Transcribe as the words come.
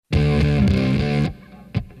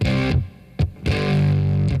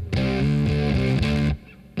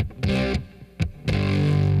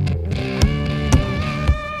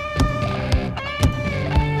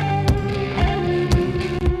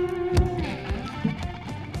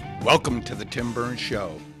Welcome to the Tim Burns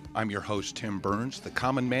Show. I'm your host, Tim Burns, the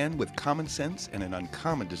common man with common sense and an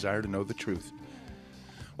uncommon desire to know the truth.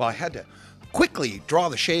 Well, I had to quickly draw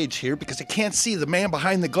the shades here because I can't see the man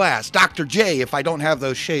behind the glass, Dr. J, if I don't have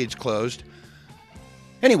those shades closed.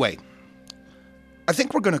 Anyway, I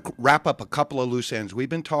think we're going to wrap up a couple of loose ends. We've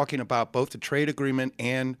been talking about both the trade agreement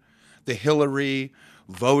and the Hillary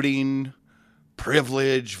voting,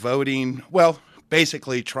 privilege voting, well,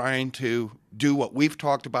 basically trying to do what we've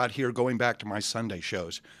talked about here going back to my Sunday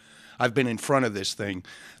shows. I've been in front of this thing.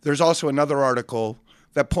 There's also another article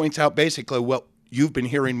that points out basically what you've been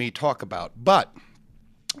hearing me talk about. But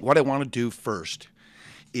what I want to do first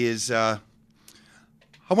is I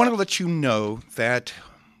want to let you know that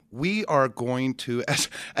we are going to,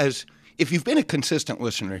 as if you've been a consistent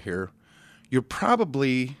listener here, you're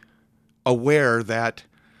probably aware that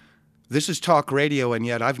this is talk radio, and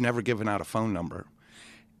yet I've never given out a phone number.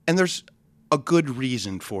 And there's a good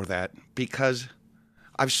reason for that, because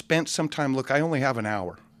I've spent some time, look, I only have an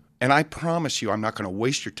hour, and I promise you I'm not going to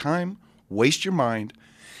waste your time, waste your mind.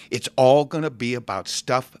 It's all going to be about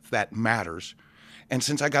stuff that matters. And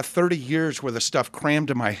since I got 30 years worth of stuff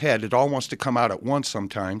crammed in my head, it all wants to come out at once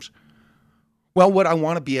sometimes. Well, what I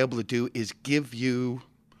want to be able to do is give you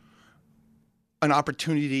an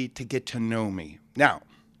opportunity to get to know me. Now,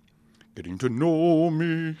 getting to know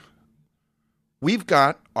me. We've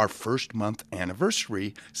got our first month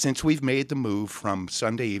anniversary since we've made the move from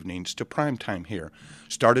Sunday evenings to primetime here.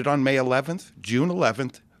 Started on May 11th, June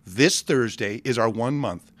 11th. This Thursday is our 1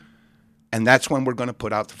 month. And that's when we're going to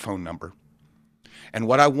put out the phone number. And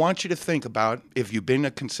what I want you to think about, if you've been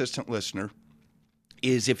a consistent listener,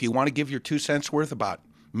 is if you want to give your 2 cents worth about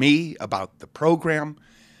me, about the program,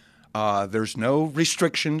 there's no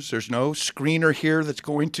restrictions. There's no screener here that's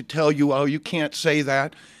going to tell you, oh, you can't say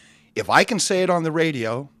that. If I can say it on the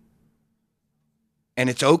radio, and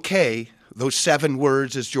it's okay, those 7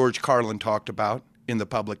 words as George Carlin talked about in the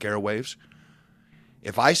public airwaves,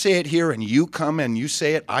 if I say it here and you come and you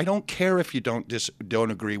say it, I don't care if you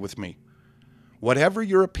don't agree with me. Whatever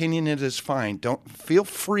your opinion is fine. Don't feel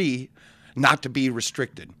free not to be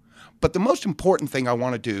restricted. But the most important thing I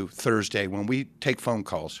want to do Thursday when we take phone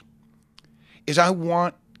calls is I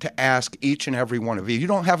want to ask each and every one of you. You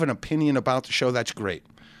don't have an opinion about the show, that's great.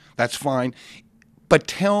 That's fine. But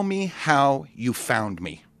tell me how you found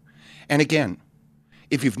me. And again,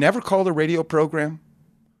 if you've never called a radio program,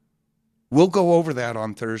 we'll go over that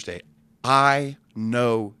on Thursday. I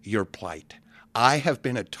know your plight. I have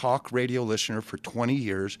been a talk radio listener for 20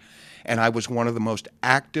 years, and I was one of the most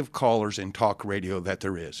active callers in talk radio that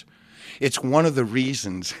there is. It's one of the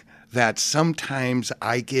reasons that sometimes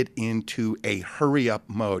I get into a hurry-up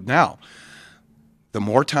mode. Now, the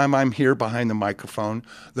more time I'm here behind the microphone,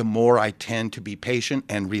 the more I tend to be patient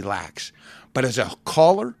and relax. But as a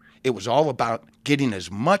caller, it was all about getting as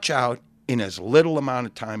much out in as little amount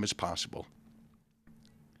of time as possible.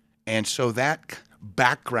 And so that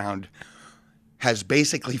background has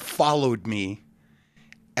basically followed me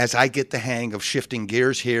as I get the hang of shifting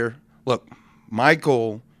gears here. Look, my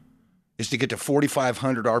goal is to get to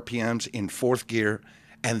 4,500 RPMs in 4th gear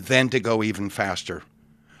and then to go even faster.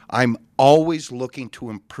 I'm always looking to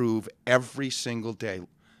improve every single day.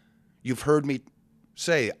 You've heard me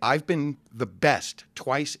say I've been the best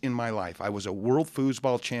twice in my life. I was a world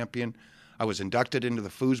foosball champion. I was inducted into the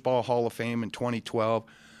Foosball Hall of Fame in 2012,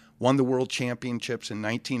 won the world championships in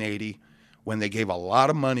 1980 when they gave a lot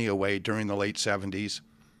of money away during the late 70s.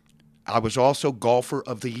 I was also Golfer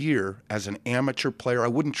of the Year as an amateur player. I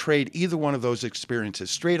wouldn't trade either one of those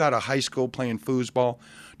experiences. Straight out of high school playing foosball,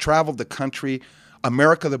 traveled the country,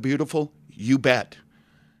 America the Beautiful, you bet.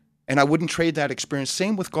 And I wouldn't trade that experience.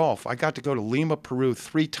 Same with golf. I got to go to Lima, Peru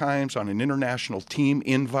 3 times on an international team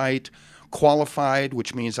invite, qualified,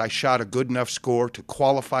 which means I shot a good enough score to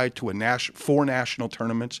qualify to 4 national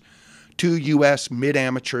tournaments, 2 U.S.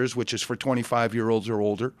 mid-amateurs, which is for 25-year-olds or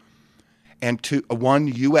older, and 1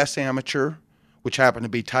 U.S. amateur, which happened to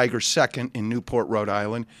be Tiger's second in Newport, Rhode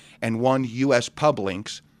Island, and 1 U.S. Pub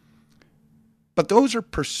Links. But those are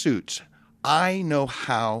pursuits. I know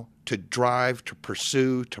how to drive, to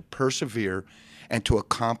pursue, to persevere, and to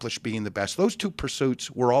accomplish being the best. Those 2 pursuits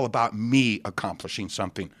were all about me accomplishing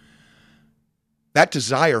something. That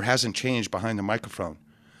desire hasn't changed behind the microphone.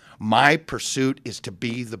 My pursuit is to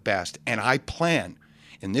be the best, and I plan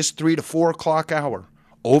in this 3 to 4 o'clock hour,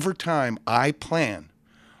 over time, I plan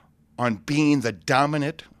on being the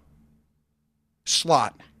dominant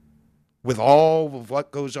slot with all of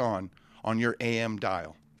what goes on your AM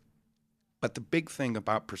dial. But the big thing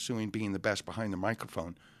about pursuing being the best behind the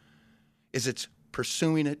microphone is it's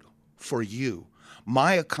pursuing it for you.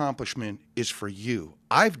 My accomplishment is for you.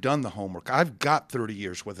 I've done the homework. I've got 30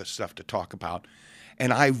 years worth of stuff to talk about.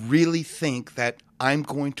 And I really think that I'm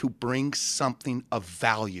going to bring something of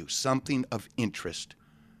value, something of interest.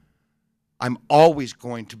 I'm always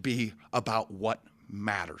going to be about what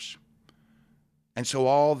matters. And so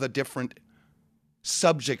all the different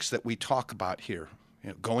subjects that we talk about here,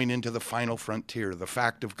 going into the final frontier, the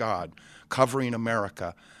fact of God, covering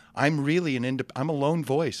America, I'm really I'm a lone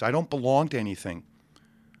voice. I don't belong to anything.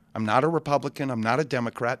 I'm not a Republican. I'm not a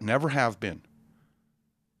Democrat. Never have been.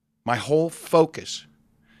 My whole focus,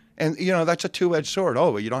 and that's a two-edged sword.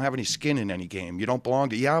 Oh, you don't have any skin in any game. You don't belong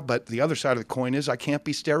to, yeah, but the other side of the coin is I can't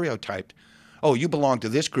be stereotyped. Oh, you belong to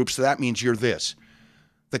this group, so that means you're this.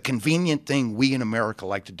 The convenient thing we in America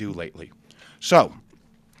like to do lately. So,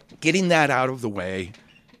 getting that out of the way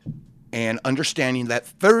and understanding that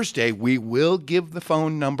Thursday we will give the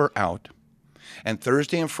phone number out. And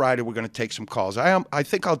Thursday and Friday we're going to take some calls. I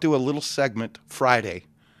think I'll do a little segment Friday.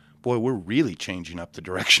 Boy, we're really changing up the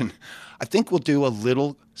direction. I think we'll do a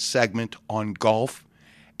little segment on golf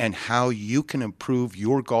and how you can improve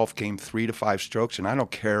your golf game 3 to 5 strokes. And I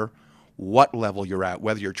don't care what level you're at,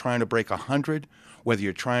 whether you're trying to break 100, whether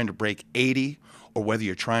you're trying to break 80, or whether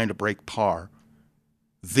you're trying to break par.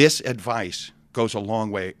 This advice goes a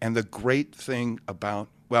long way. And the great thing about,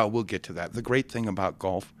 well, we'll get to that. The great thing about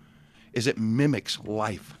golf is it mimics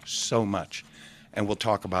life so much. And we'll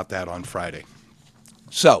talk about that on Friday.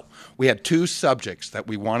 So we had 2 subjects that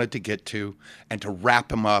we wanted to get to and to wrap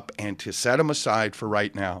them up and to set them aside for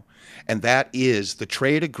right now. And that is the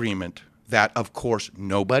trade agreement that, of course,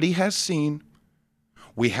 nobody has seen.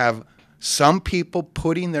 We have some people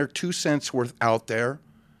putting their 2 cents worth out there,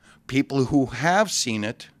 people who have seen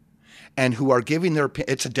it and who are giving their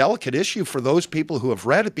opinion. It's a delicate issue for those people who have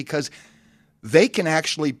read it because they can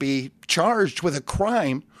actually be charged with a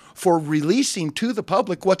crime for releasing to the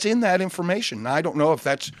public what's in that information. Now, I don't know if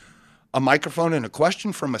that's a microphone and a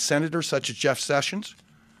question from a senator such as Jeff Sessions,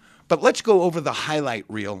 but let's go over the highlight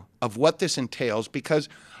reel of what this entails, because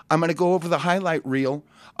I'm going to go over the highlight reel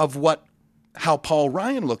of how Paul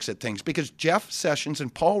Ryan looks at things, because Jeff Sessions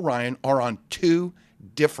and Paul Ryan are on 2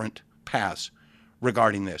 different paths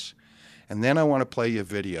regarding this. And then I want to play you a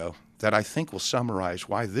video that I think will summarize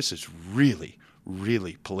why this is really,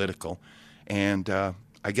 really political. And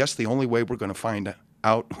I guess the only way we're going to find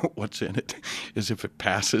out what's in it is if it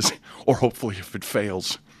passes, or hopefully if it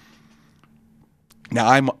fails. Now,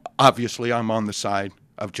 I'm on the side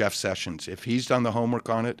of Jeff Sessions. If he's done the homework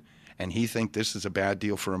on it and he thinks this is a bad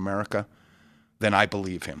deal for America, then I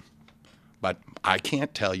believe him. But I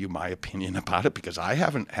can't tell you my opinion about it because I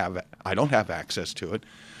don't have access to it.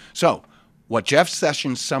 So what Jeff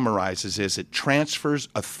Sessions summarizes is it transfers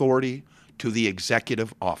authority to the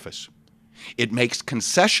executive office. It makes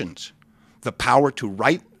concessions, the power to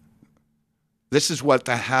write. This is what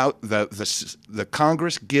the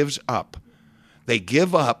Congress gives up. They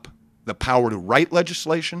give up the power to write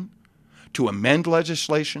legislation, to amend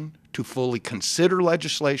legislation, to fully consider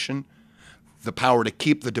legislation, the power to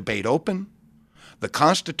keep the debate open, the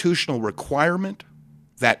constitutional requirement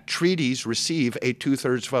that treaties receive a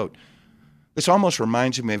 2/3 vote. This almost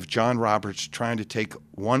reminds me of John Roberts trying to take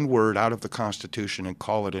one word out of the Constitution and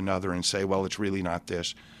call it another and say, well, it's really not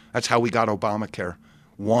this. That's how we got Obamacare.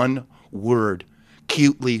 One word,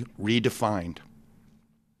 cutely redefined.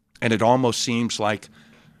 And it almost seems like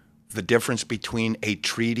the difference between a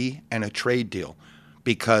treaty and a trade deal,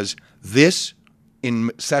 because this,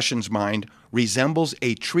 in Sessions' mind, resembles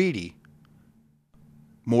a treaty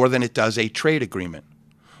more than it does a trade agreement.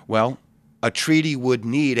 Well, a treaty would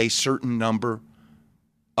need a certain number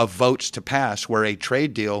of votes to pass, where a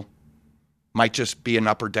trade deal might just be an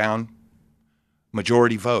up or down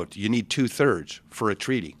majority vote. You need 2/3 for a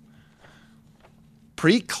treaty.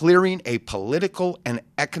 Pre-clearing a political and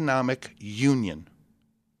economic union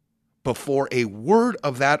before a word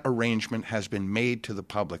of that arrangement has been made to the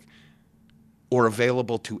public or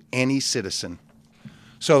available to any citizen.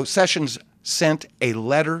 So Sessions sent a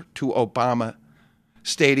letter to Obama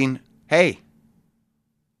stating, hey,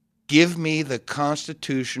 give me the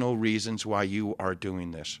constitutional reasons why you are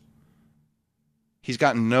doing this. He's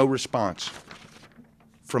gotten no response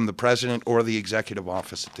from the president or the executive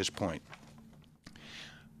office at this point.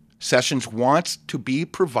 Sessions wants to be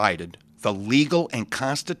provided the legal and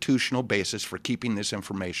constitutional basis for keeping this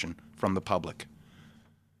information from the public.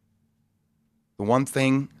 The one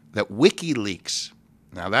thing that WikiLeaks,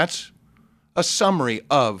 now that's a summary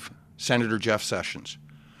of Senator Jeff Sessions.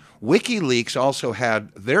 WikiLeaks also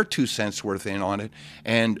had their 2 cents worth in on it,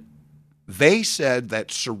 and they said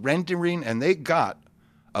that surrendering, and they got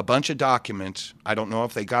a bunch of documents. I don't know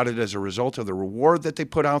if they got it as a result of the reward that they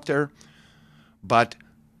put out there, but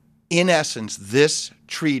in essence, this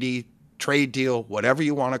treaty, trade deal, whatever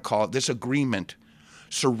you want to call it, this agreement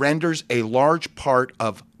surrenders a large part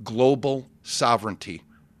of global sovereignty.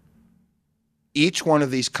 Each one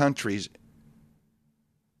of these countries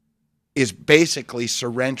is basically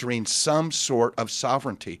surrendering some sort of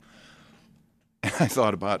sovereignty. And I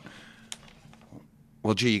thought about,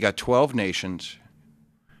 well, gee, you got 12 nations.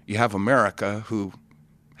 You have America, who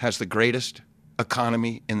has the greatest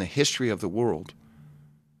economy in the history of the world.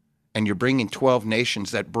 And you're bringing 12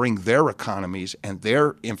 nations that bring their economies and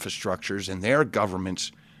their infrastructures and their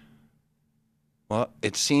governments. Well,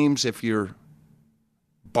 it seems if you're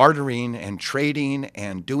bartering and trading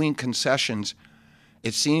and doing concessions,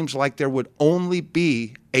 it seems like there would only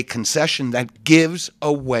be a concession that gives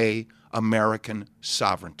away American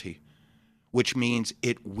sovereignty, which means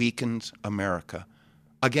it weakens America.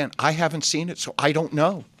 Again, I haven't seen it, so I don't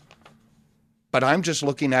know. But I'm just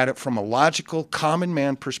looking at it from a logical, common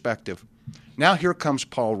man perspective. Now here comes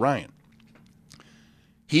Paul Ryan.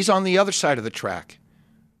 He's on the other side of the track.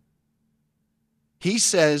 He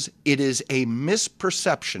says it is a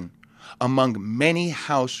misperception among many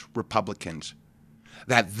House Republicans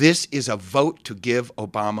that this is a vote to give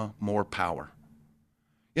Obama more power.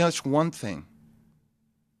 You know, it's one thing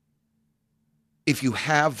if you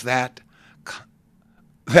have that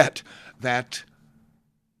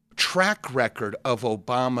track record of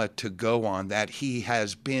Obama to go on, that he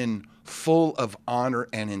has been full of honor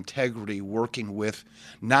and integrity working with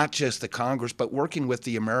not just the Congress, but working with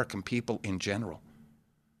the American people in general.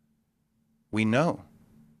 We know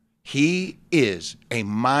he is a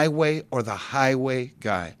my way or the highway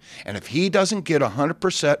guy. And if he doesn't get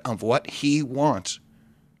 100% of what he wants,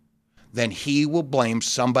 then he will blame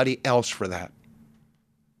somebody else for that.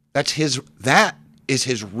 That is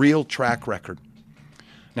his real track record.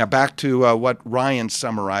 Now back to what Ryan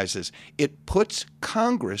summarizes. It puts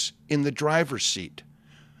Congress in the driver's seat.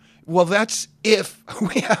 Well, that's if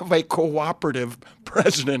we have a cooperative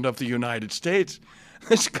president of the United States.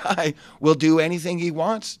 This guy will do anything he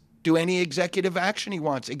wants, do any executive action he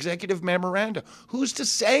wants, executive memoranda. Who's to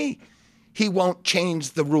say he won't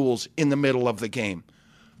change the rules in the middle of the game?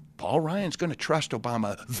 Paul Ryan's going to trust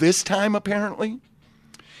Obama this time, apparently.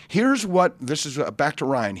 This is back to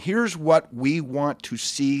Ryan. Here's what we want to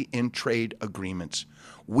see in trade agreements.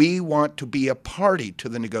 We want to be a party to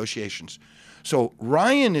the negotiations. So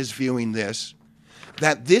Ryan is viewing this,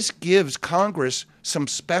 that this gives Congress some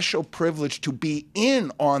special privilege to be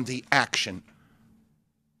in on the action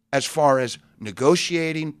as far as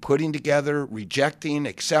negotiating, putting together, rejecting,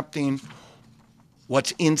 accepting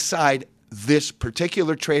what's inside this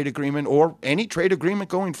particular trade agreement or any trade agreement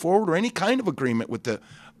going forward or any kind of agreement with the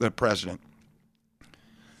president.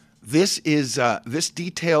 This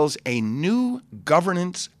details a new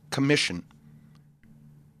governance commission.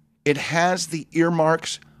 It has the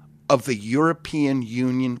earmarks of the European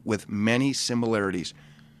Union with many similarities.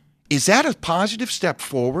 Is that a positive step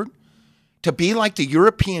forward? To be like the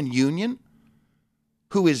European Union,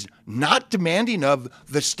 who is not demanding of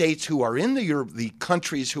the states who are in the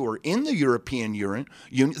countries who are in the European Union.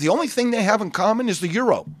 The only thing they have in common is the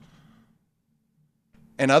euro.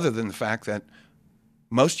 And other than the fact that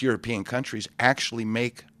most European countries actually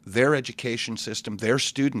make their education system, their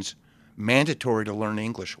students, mandatory to learn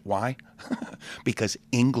English. Why? Because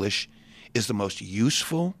English is the most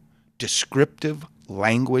useful, descriptive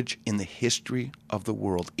language in the history of the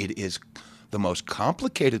world. It is the most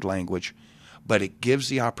complicated language, but it gives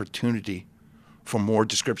the opportunity for more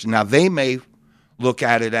description. Now, they may look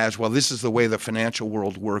at it as, well, this is the way the financial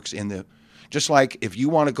world works just like if you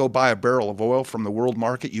want to go buy a barrel of oil from the world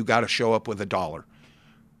market, you got to show up with $1.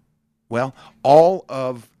 Well, all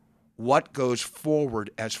of what goes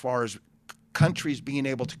forward as far as countries being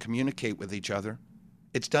able to communicate with each other,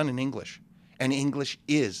 it's done in English. And English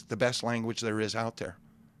is the best language there is out there.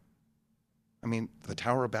 I mean, the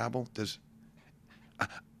Tower of Babel,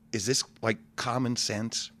 is this like common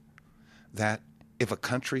sense that if a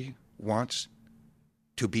country wants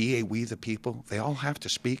to be a we the people, they all have to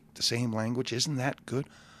speak the same language? Isn't that good?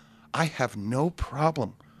 I have no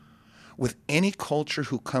problem with any culture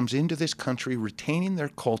who comes into this country retaining their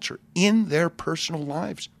culture in their personal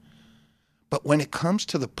lives. But when it comes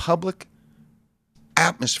to the public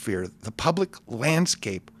atmosphere, the public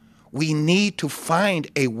landscape, we need to find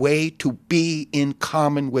a way to be in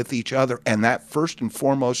common with each other, and that first and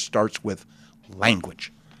foremost starts with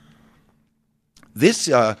language. This,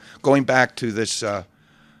 going back to this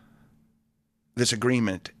this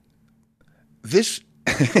agreement, this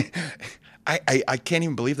I can't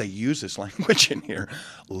even believe they use this language in here.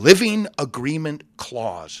 Living agreement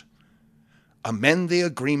clause. Amend the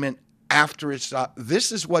agreement after it's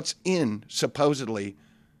this is what's in, supposedly,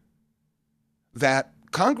 that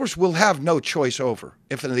Congress will have no choice over.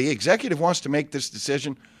 If the executive wants to make this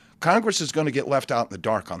decision, Congress is going to get left out in the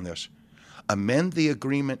dark on this. Amend the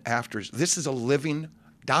agreement after. This is a living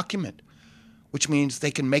document, which means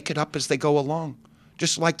they can make it up as they go along.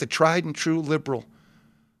 Just like the tried and true liberal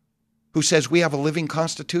who says we have a living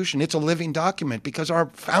constitution. It's a living document because our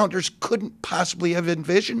founders couldn't possibly have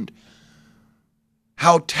envisioned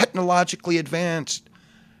how technologically advanced,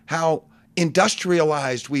 how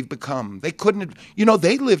industrialized we've become. They couldn't,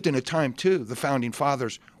 they lived in a time too, the founding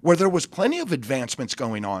fathers, where there was plenty of advancements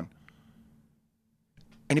going on.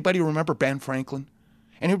 Anybody remember Ben Franklin?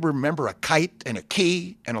 Anybody remember a kite and a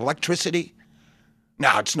key and electricity?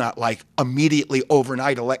 Now, it's not like immediately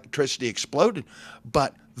overnight electricity exploded,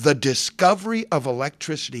 but the discovery of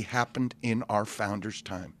electricity happened in our founders'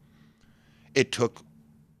 time. It took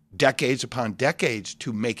decades upon decades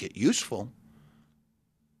to make it useful.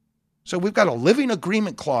 So we've got a living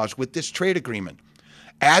agreement clause with this trade agreement.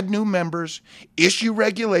 Add new members, issue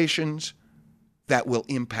regulations that will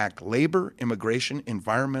impact labor, immigration,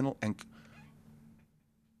 environmental, and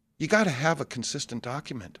you got to have a consistent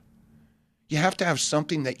document. You have to have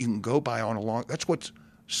something that you can go by on a long. That's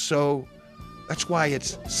why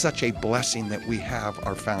it's such a blessing that we have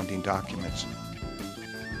our founding documents.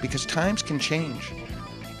 Because times can change.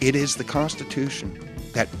 It is the Constitution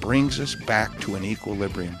that brings us back to an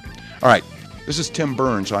equilibrium. All right, this is Tim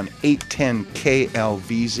Burns on 810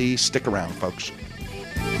 KLVZ. Stick around, folks.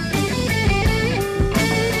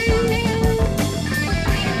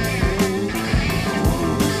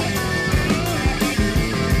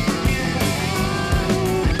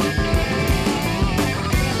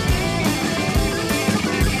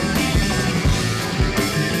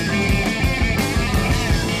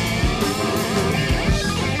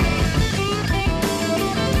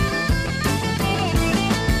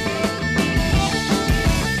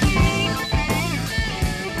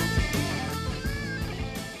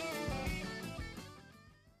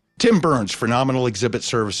 Tim Burns, Phenomenal Exhibit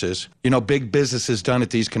Services. Big business is done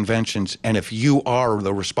at these conventions, and if you are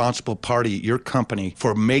the responsible party at your company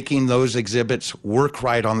for making those exhibits work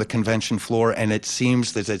right on the convention floor, and it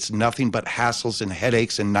seems that it's nothing but hassles and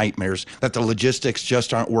headaches and nightmares, that the logistics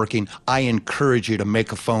just aren't working, I encourage you to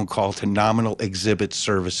make a phone call to Nominal Exhibit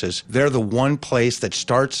Services. They're the one place that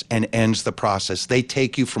starts and ends the process. They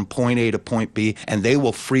take you from point A to point B, and they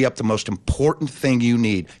will free up the most important thing you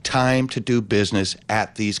need, time to do business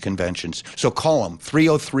at these conventions. So call them,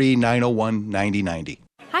 303-901-9090.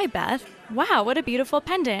 Hi, Beth. Wow, what a beautiful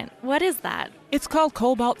pendant. What is that? It's called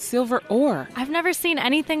Cobalt Silver Ore. I've never seen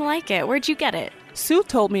anything like it. Where'd you get it? Sue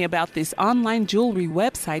told me about this online jewelry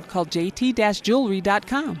website called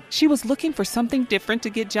jt-jewelry.com. She was looking for something different to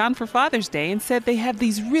get John for Father's Day and said they have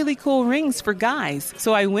these really cool rings for guys.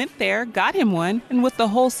 So I went there, got him one, and with the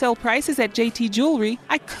wholesale prices at JT Jewelry,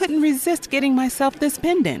 I couldn't resist getting myself this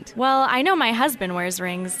pendant. Well, I know my husband wears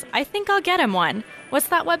rings. I think I'll get him one. What's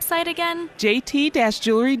that website again?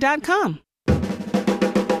 jt-jewelry.com.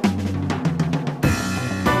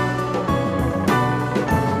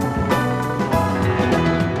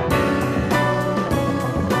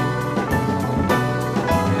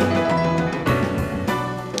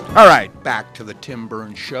 All right, back to the Tim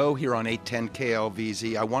Burns Show here on 810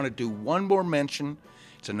 KLVZ. I want to do one more mention.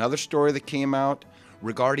 It's another story that came out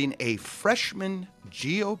regarding a freshman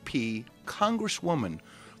GOP congresswoman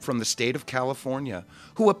from the state of California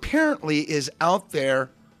who apparently is out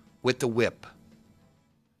there with the whip.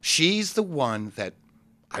 She's the one that,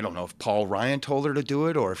 I don't know if Paul Ryan told her to do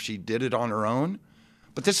it or if she did it on her own,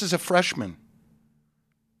 but this is a freshman.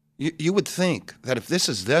 You would think that if this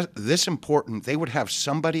is this important, they would have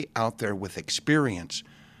somebody out there with experience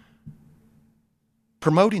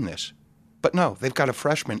promoting this. But no, they've got a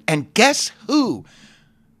freshman. And guess who?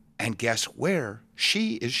 And guess where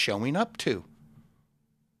she is showing up to?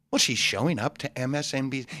 Well, she's showing up to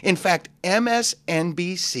MSNBC. In fact,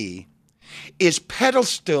 MSNBC is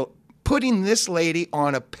putting this lady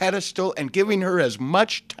on a pedestal and giving her as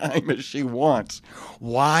much time as she wants.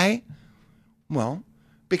 Why? Well,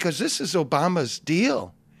 because this is Obama's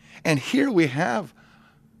deal. And here we have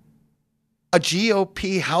a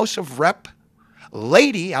GOP House of Rep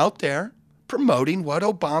lady out there promoting what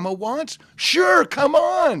Obama wants. Sure, come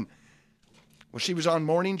on. Well, she was on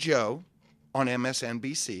Morning Joe on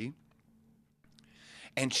MSNBC,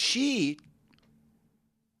 and she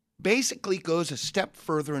basically goes a step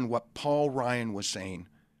further in what Paul Ryan was saying.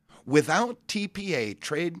 Without TPA,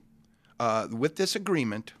 trade with this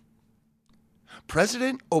agreement,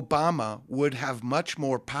 President Obama would have much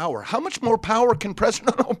more power. How much more power can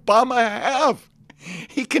President Obama have?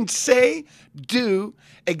 He can say, do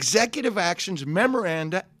executive actions,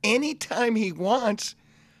 memoranda, anytime he wants.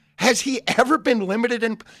 Has he ever been limited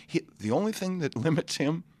in? The only thing that limits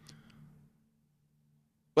him,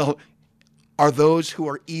 well, are those who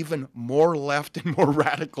are even more left and more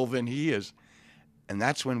radical than he is. And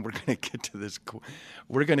that's when we're going to get to this.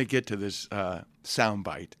 We're going to get to this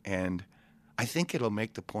soundbite, and I think it'll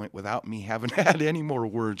make the point without me having had any more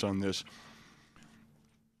words on this.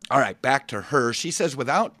 All right, back to her. She says,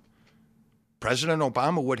 without President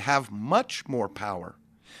Obama would have much more power.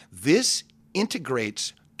 This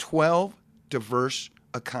integrates 12 diverse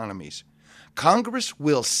economies. Congress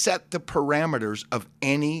will set the parameters of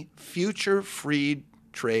any future free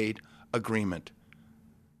trade agreement.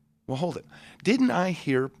 Well, hold it. Didn't I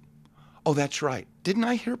hear, oh, that's right. Didn't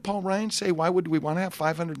I hear Paul Ryan say, why would we want to have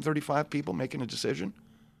 535 people making a decision?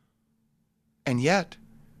 And yet,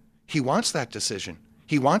 he wants that decision.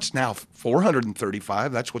 He wants now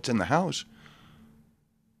 435. That's what's in the House.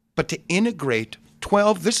 But to integrate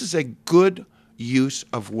 12, this is a good use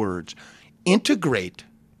of words. Integrate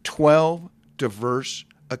 12 diverse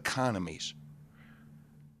economies.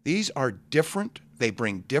 These are different. They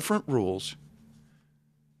bring different rules.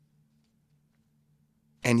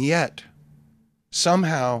 And yet,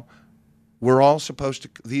 somehow, we're all supposed to,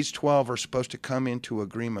 these 12 are supposed to come into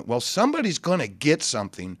agreement. Well, somebody's going to get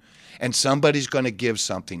something, and somebody's going to give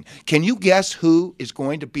something. Can you guess who is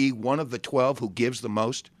going to be one of the 12 who gives the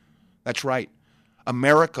most? That's right.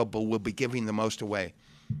 America will be giving the most away.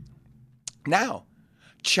 Now,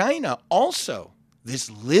 China also,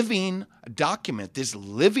 this living document, this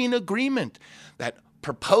living agreement that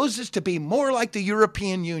proposes to be more like the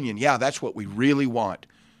European Union. Yeah, that's what we really want.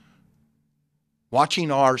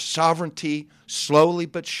 Watching our sovereignty slowly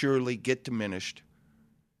but surely get diminished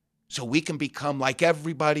so we can become like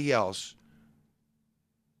everybody else.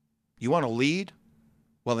 You want to lead?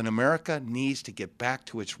 Well, then America needs to get back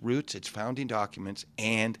to its roots, its founding documents,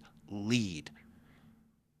 and lead.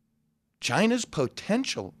 China's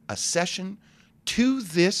potential accession to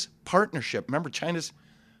this partnership. Remember, China's,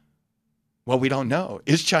 well, we don't know.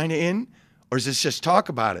 Is China in, or is this just talk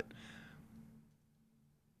about it?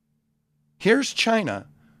 Here's China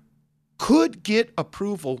could get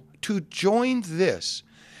approval to join this.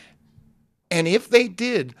 And if they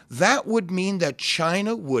did, that would mean that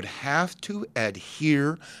China would have to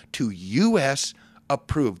adhere to U.S.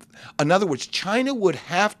 approved. In other words, China would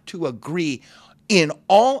have to agree in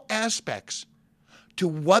all aspects to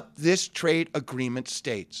what this trade agreement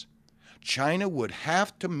states. China would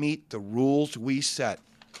have to meet the rules we set.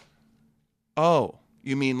 Oh,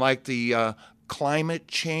 you mean like the climate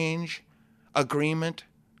change agreement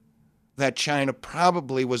that China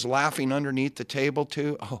probably was laughing underneath the table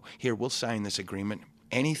to? Oh, here, we'll sign this agreement.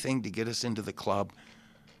 Anything to get us into the club,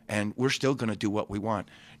 and we're still going to do what we want.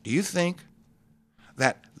 Do you think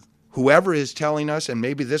that whoever is telling us, and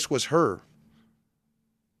maybe this was her,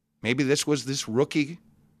 maybe this was this rookie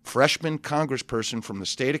freshman congressperson from the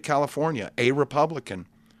state of California, a Republican,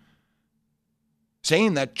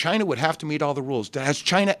 saying that China would have to meet all the rules. Has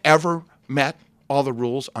China ever met all the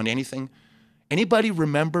rules on anything? Anybody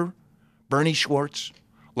remember Bernie Schwartz,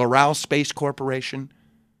 Loral Space Corporation,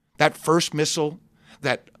 that first missile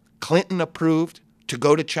that Clinton approved to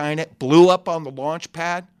go to China, blew up on the launch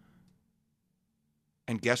pad?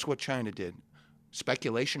 And guess what China did?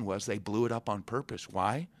 Speculation was they blew it up on purpose.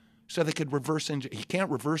 Why? So they could reverse engineer. You can't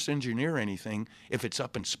reverse engineer anything if it's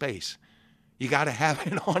up in space. You got to have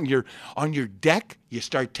it on your deck. You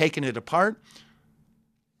start taking it apart,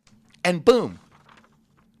 and boom.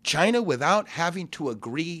 China, without having to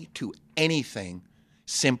agree to anything,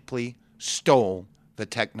 simply stole the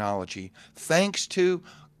technology, thanks to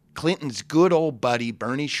Clinton's good old buddy,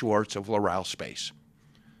 Bernie Schwartz of Loral Space.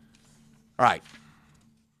 All right.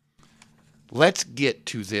 Let's get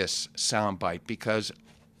to this soundbite, because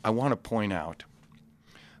I want to point out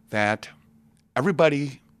that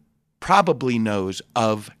everybody probably knows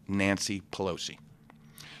of Nancy Pelosi.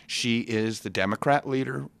 She is the Democrat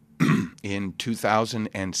leader in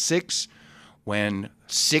 2006, when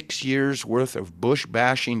 6 years worth of Bush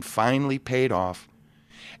bashing finally paid off.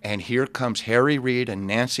 And here comes Harry Reid and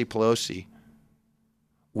Nancy Pelosi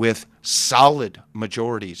with solid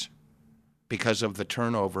majorities because of the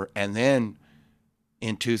turnover. And then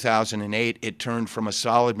in 2008, it turned from a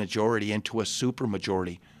solid majority into a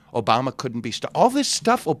supermajority. Obama couldn't be stopped. All this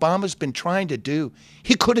stuff Obama's been trying to do,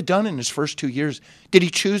 he could have done in his first 2 years. Did he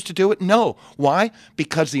choose to do it? No. Why?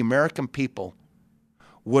 Because the American people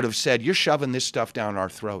would have said, you're shoving this stuff down our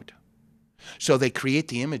throat. So they create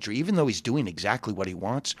the imagery, even though he's doing exactly what he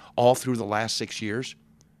wants all through the last 6 years.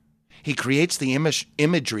 He creates the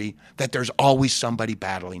imagery that there's always somebody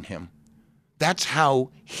battling him. That's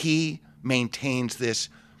how he maintains this,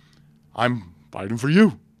 I'm fighting for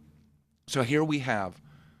you. So here we have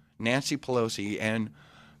Nancy Pelosi, and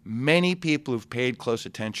many people who've paid close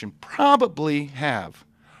attention probably have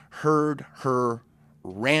heard her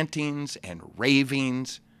rantings and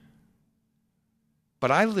ravings.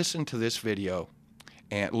 But I listened to this video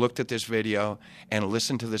and looked at this video and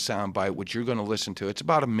listened to the soundbite, which you're going to listen to. It's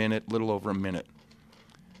about a minute, little over a minute.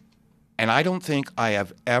 And I don't think I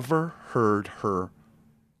have ever heard her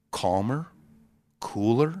calmer,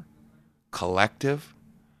 cooler, collective.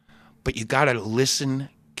 But you got to listen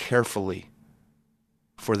carefully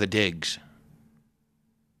for the digs.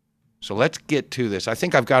 So let's get to this. I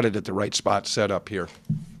think I've got it at the right spot set up here.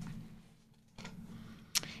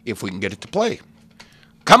 If we can get it to play.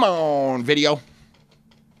 Come on, video.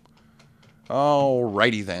 All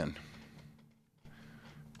righty then.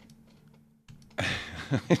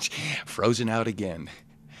 Frozen out again.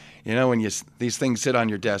 You know, when these things sit on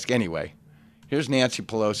your desk. Anyway, here's Nancy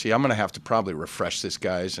Pelosi. I'm going to have to probably refresh this,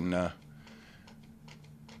 guys. And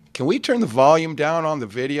can we turn the volume down on the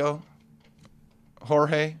video,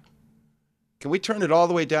 Jorge? Can we turn it all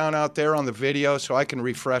the way down out there on the video so I can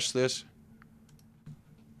refresh this?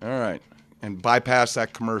 All right. And bypass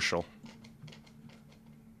that commercial.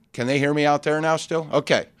 Can they hear me out there now still?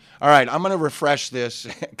 Okay. All right. I'm going to refresh this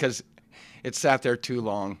because it sat there too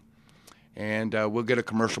long. And we'll get a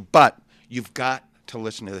commercial. But you've got to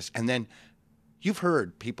listen to this. And then you've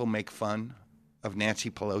heard people make fun of Nancy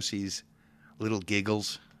Pelosi's little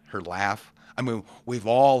giggles, her laugh. I mean, we've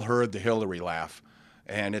all heard the Hillary laugh,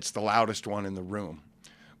 and it's the loudest one in the room.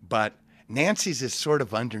 But Nancy's is sort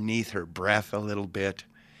of underneath her breath a little bit.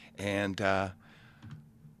 And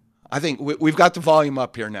I think we've got the volume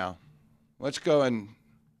up here now. Let's go and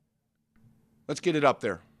let's get it up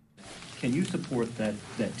there. Can you support that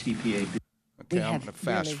TPA? Okay, I'm going to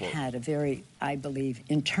fast forward. We have really had a very, I believe,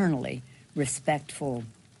 internally respectful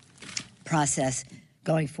process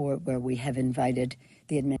going forward where we have invited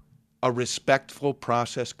the administration. A respectful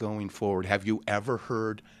process going forward. Have you ever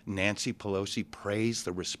heard Nancy Pelosi praise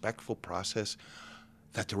the respectful process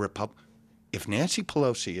that the Republic? If Nancy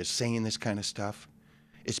Pelosi is saying this kind of stuff,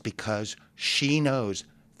 it's because she knows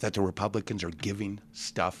that the Republicans are giving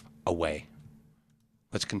stuff away.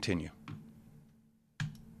 Let's continue.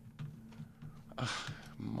 Oh,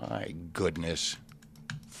 my goodness.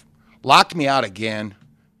 Locked me out again.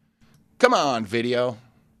 Come on, video.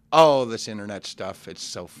 Oh, this internet stuff. It's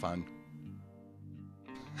so fun.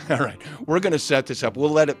 All right. We're going to set this up. We'll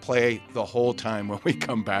let it play the whole time when we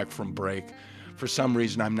come back from break. For some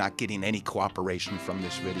reason, I'm not getting any cooperation from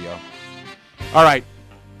this video. All right.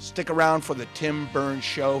 Stick around for the Tim Burns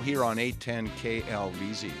Show here on 810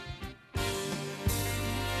 KLVZ.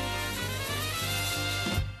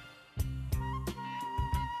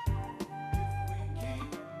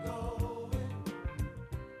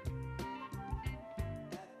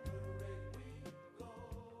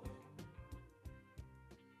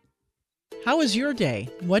 How was your day?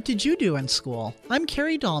 What did you do in school? I'm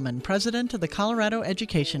Carrie Dahlman, president of the Colorado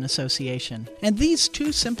Education Association, and these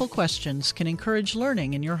two simple questions can encourage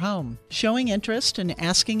learning in your home. Showing interest and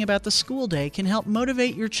asking about the school day can help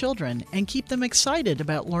motivate your children and keep them excited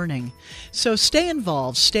about learning. So stay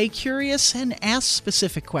involved, stay curious, and ask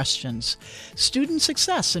specific questions. Student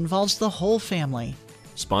success involves the whole family.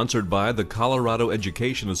 Sponsored by the Colorado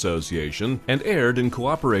Education Association and aired in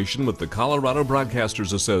cooperation with the Colorado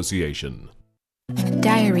Broadcasters Association.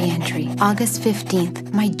 Diary entry, August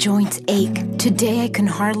 15th. My joints ache. Today I can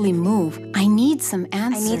hardly move. I need some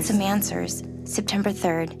answers. September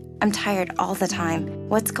 3rd. I'm tired all the time.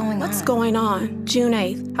 What's going on? June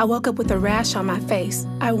 8th. I woke up with a rash on my face.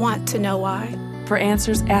 I want to know why. For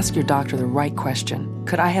answers, ask your doctor the right question.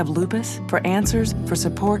 Could I have lupus? For answers, for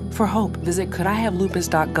support, for hope, visit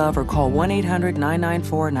couldihavelupus.gov or call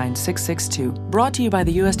 1-800-994-9662. Brought to you by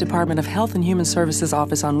the U.S. Department of Health and Human Services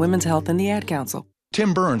Office on Women's Health and the Ad Council.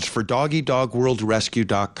 Tim Burns for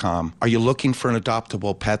DoggyDogWorldRescue.com. Are you looking for an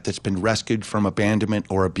adoptable pet that's been rescued from abandonment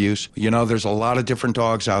or abuse? You know, there's a lot of different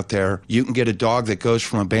dogs out there. You can get a dog that goes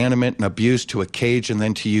from abandonment and abuse to a cage and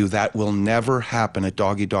then to you. That will never happen at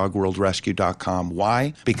DoggyDogWorldRescue.com.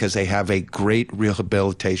 Why? Because they have a great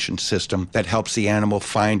rehabilitation system that helps the animal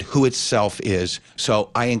find who itself is.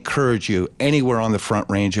 So I encourage you, anywhere on the Front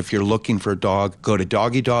Range, if you're looking for a dog, go to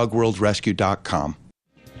DoggyDogWorldRescue.com.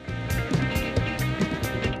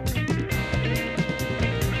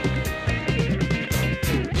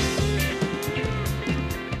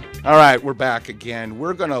 All right, we're back again.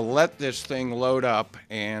 We're going to let this thing load up,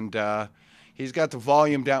 and he's got the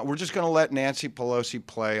volume down. We're just going to let Nancy Pelosi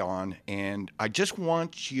play on, and I just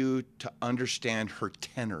want you to understand her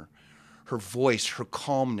tenor, her voice, her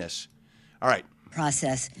calmness. All right.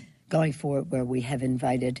 Process going forward where we have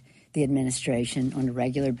invited the administration on a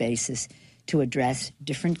regular basis to address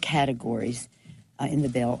different categories in the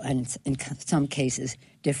bill, and in some cases,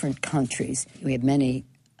 different countries. We have many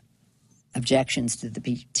objections to the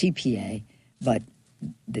TPA, but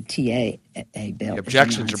the TAA bill. The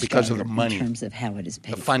objections are because of the money, in terms of how it is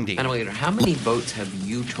paid. The funding. Anyway, how many votes have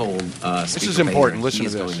you told this is important. Listen he to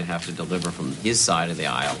is this. going to have to deliver from his side of the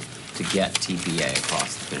aisle to get TPA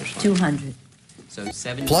across the finish line? 200. So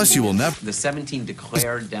 17. Plus, you will never. The 17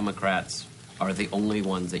 declared Democrats are the only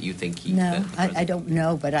ones that you think he. No, I don't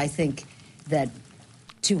know, but I think that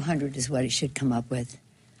 200 is what it should come up with.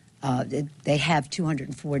 They have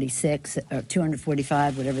 246 or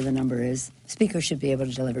 245, whatever the number is. Speaker should be able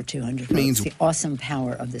to deliver 200 votes. Means the awesome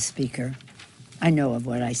power of the speaker. I know of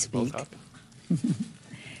what I speak.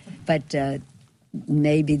 But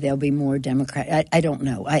maybe there'll be more Democrat. I don't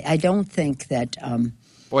know. I don't think that.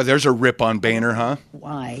 Boy, there's a rip on Boehner, huh?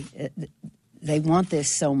 Why? They want this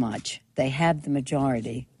so much. They have the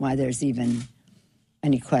majority. Why there's even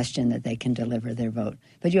any question that they can deliver their vote.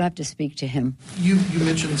 But you have to speak to him. You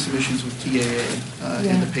mentioned some issues with TAA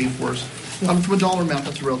and the pay force. From a dollar amount,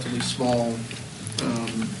 that's a relatively small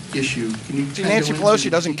issue. Can you See, Nancy Pelosi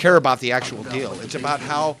doesn't care about the actual deal. It's about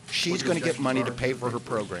how she's going to get money to pay for her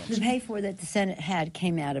programs. The pay for that the Senate had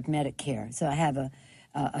came out of Medicare, so I have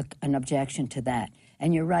an objection to that.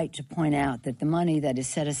 And you're right to point out that the money that is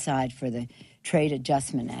set aside for the Trade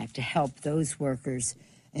Adjustment Act to help those workers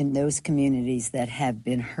in those communities that have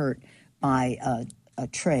been hurt by a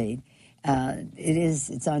trade,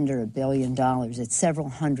 it's under $1 billion. It's several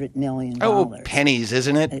 $100 million. Oh, pennies,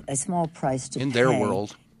 isn't it? A small price to pay. In their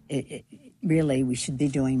world. Really, we should be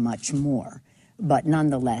doing much more. But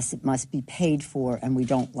nonetheless, it must be paid for, and we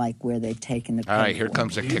don't like where they've taken the pay. All right, here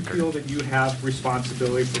comes the kicker. Do you feel that you have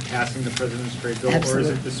responsibility for passing the president's trade bill, Absolutely.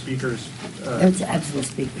 or is it the speaker's? It's the absolute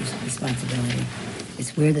speaker's responsibility.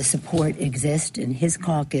 It's where the support exists in his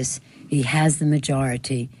caucus. He has the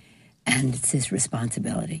majority, and it's his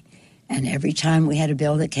responsibility. And every time we had a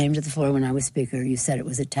bill that came to the floor when I was speaker, you said it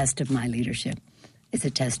was a test of my leadership. It's a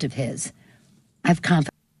test of his. I've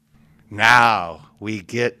confidence. Now we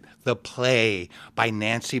get the play by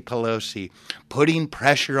Nancy Pelosi, putting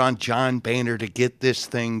pressure on John Boehner to get this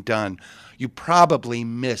thing done. You probably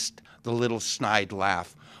missed the little snide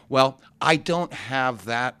laugh. Well, I don't have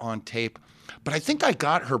that on tape, but I think I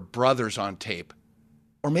got her brothers on tape.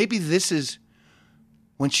 Or maybe this is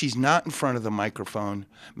when she's not in front of the microphone.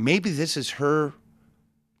 Maybe this is her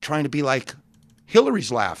trying to be like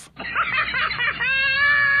Hillary's laugh.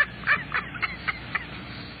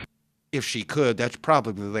 If she could, that's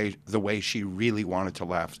probably the way she really wanted to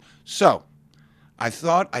laugh. So, I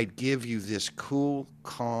thought I'd give you this cool,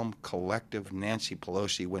 calm, collective Nancy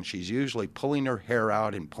Pelosi when she's usually pulling her hair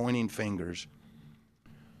out and pointing fingers.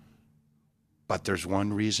 But there's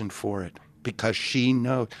one reason for it. Because she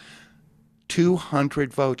knows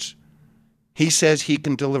 200 votes. He says he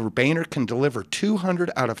can deliver. Boehner can deliver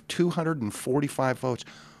 200 out of 245 votes.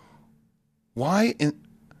 Why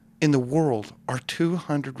in the world are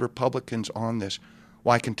 200 Republicans on this?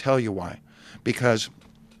 Well, I can tell you why. Because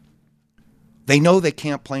they know they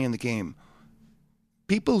can't play in the game.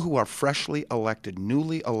 People who are freshly elected,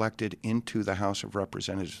 newly elected into the House of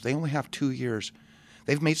Representatives, they only have 2 years.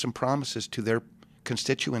 They've made some promises to their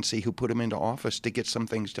constituency who put them into office to get some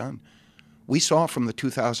things done. We saw from the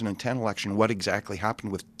 2010 election what exactly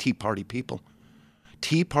happened with Tea Party people.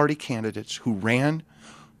 Tea Party candidates who ran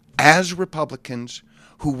as Republicans,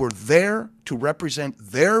 who were there to represent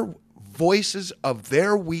their voices of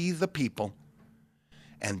their we the people,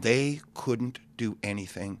 and they couldn't do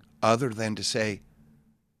anything other than to say,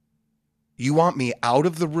 you want me out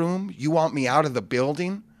of the room? You want me out of the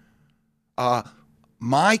building?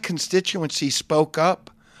 My constituency spoke up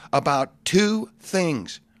about two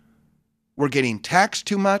things. We're getting taxed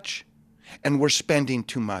too much, and we're spending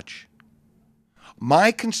too much.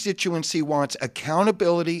 My constituency wants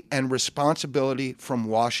accountability and responsibility from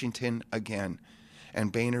Washington again.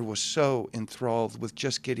 And Boehner was so enthralled with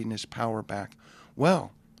just getting his power back.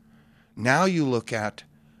 Well, now you look at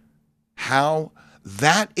how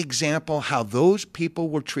that example, how those people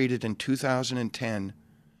were treated in 2010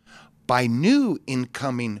 by new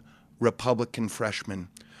incoming Republican freshmen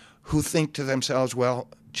who think to themselves, well,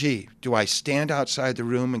 gee, do I stand outside the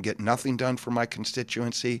room and get nothing done for my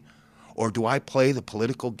constituency? Or do I play the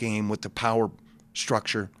political game with the power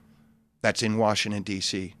structure that's in Washington,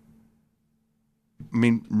 D.C.?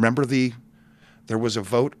 remember there was a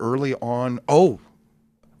vote early on.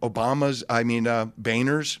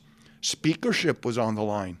 Boehner's speakership was on the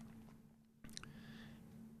line.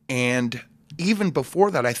 And even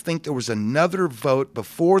before that, I think there was another vote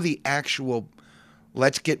before the actual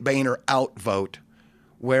let's get Boehner out vote,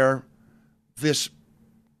 where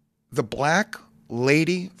the black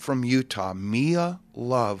lady from Utah, Mia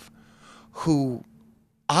Love, who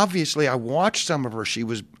obviously I watched some of her. She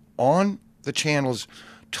was on the channels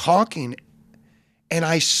talking, and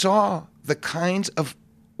I saw the kinds of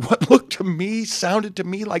what sounded to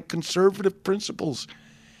me like conservative principles.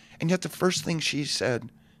 And yet the first thing she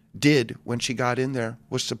did when she got in there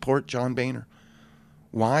was support John Boehner.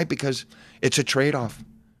 Why? Because it's a trade-off.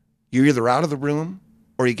 You're either out of the room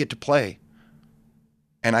or you get to play.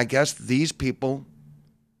 And I guess these people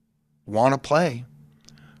want to play.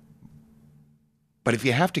 But if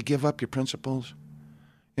you have to give up your principles,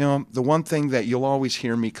 the one thing that you'll always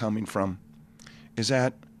hear me coming from is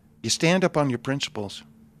that you stand up on your principles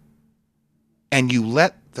and you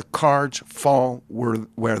let the cards fall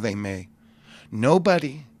where they may.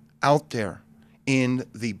 Nobody out there in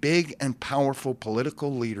the big and powerful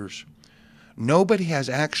political leaders, nobody has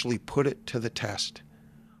actually put it to the test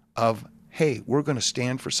of, hey, we're going to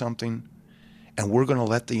stand for something and we're going to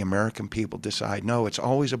let the American people decide. No, it's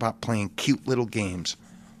always about playing cute little games.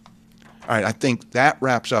 All right, I think that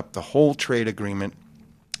wraps up the whole trade agreement.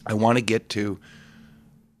 I want to get to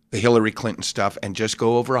the Hillary Clinton stuff and just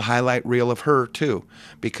go over a highlight reel of her too,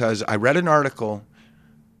 because I read an article,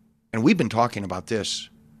 and we've been talking about this.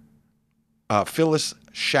 Phyllis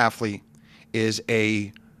Schlafly is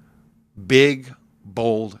a big,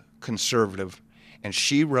 bold conservative, and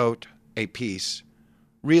she wrote a piece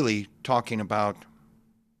really talking about,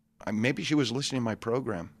 maybe she was listening to my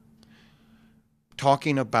program,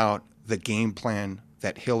 talking about the game plan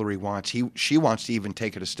that Hillary wants. She wants to even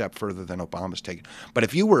take it a step further than Obama's taken. But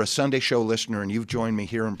if you were a Sunday show listener and you've joined me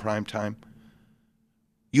here in prime time,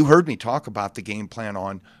 you heard me talk about the game plan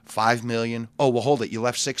on $5 million. Oh, well, hold it. You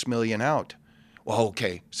left $6 million out. Well,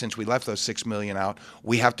 okay, since we left those $6 million out,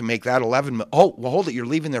 we have to make that $11 million. Oh, well, hold it. You're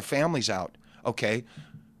leaving their families out. Okay,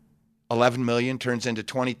 $11 million turns into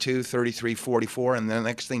 22, 33, 44, and then the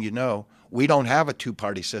next thing you know, we don't have a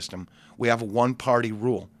two-party system. We have a one-party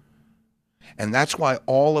rule. And that's why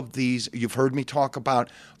all of these, you've heard me talk about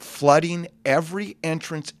flooding every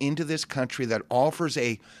entrance into this country that offers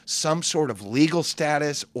some sort of legal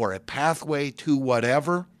status or a pathway to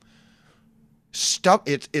whatever.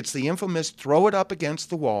 It's the infamous throw it up against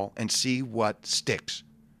the wall and see what sticks.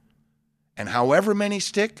 And however many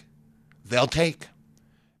stick, they'll take.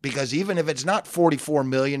 Because even if it's not 44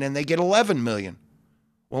 million and they get 11 million,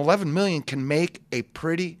 well, 11 million can make a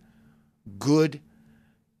pretty good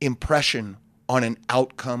impression on an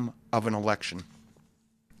outcome of an election.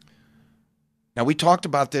 Now, we talked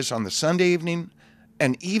about this on the Sunday evening,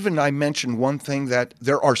 and even I mentioned one thing, that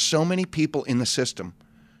there are so many people in the system,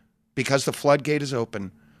 because the floodgate is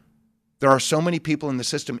open, there are so many people in the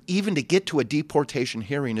system, even to get to a deportation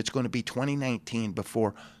hearing, it's going to be 2019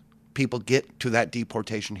 before people get to that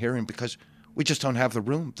deportation hearing, because we just don't have the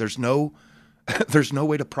room. There's no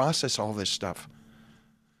way to process all this stuff.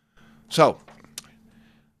 So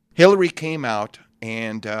Hillary came out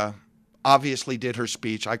and obviously did her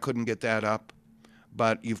speech. I couldn't get that up,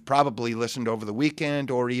 but you've probably listened over the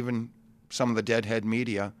weekend or even some of the deadhead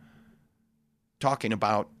media talking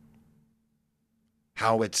about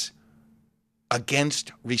how it's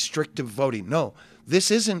against restrictive voting. No, this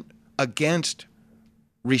isn't against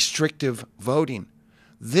restrictive voting.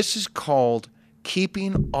 This is called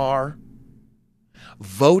keeping our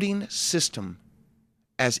voting system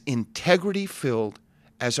as integrity-filled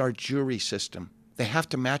as our jury system. They have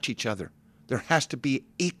to match each other. There has to be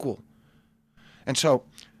equal. And so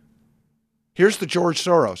here's the George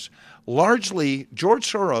Soros. Largely,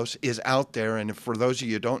 George Soros is out there, and for those of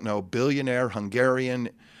you who don't know, billionaire, Hungarian,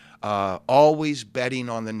 always betting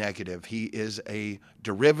on the negative. He is a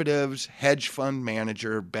derivatives hedge fund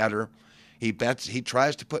manager bettor. He bets.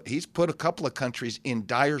 He's put a couple of countries in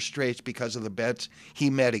dire straits because of the bets he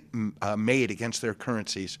made against their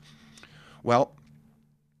currencies. Well,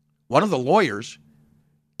 one of the lawyers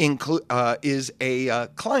is a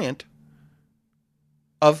client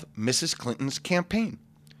of Mrs. Clinton's campaign.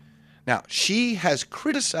 Now, she has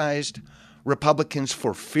criticized Republicans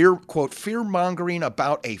for fear-mongering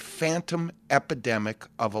about a phantom epidemic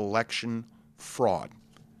of election fraud.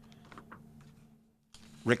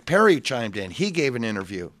 Rick Perry chimed in. He gave an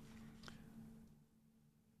interview.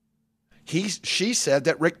 She said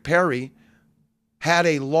that Rick Perry had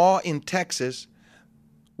a law in Texas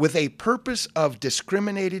with a purpose of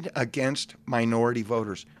discriminating against minority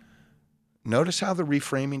voters. Notice how the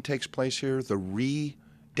reframing takes place here, the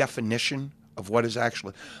redefinition of what is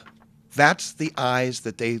actually. That's the eyes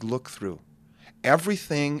that they look through.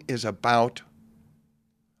 Everything is about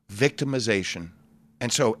victimization.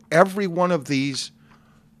 And so every one of these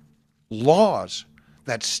laws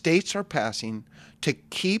that states are passing to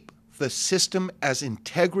keep the system as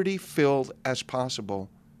integrity-filled as possible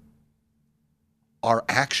are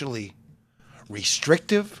actually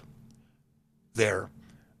restrictive. They're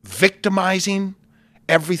victimizing.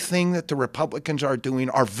 Everything that the Republicans are doing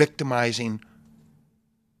are victimizing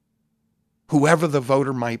whoever the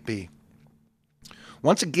voter might be.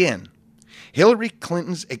 Once again, Hillary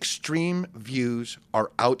Clinton's extreme views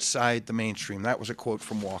are outside the mainstream. That was a quote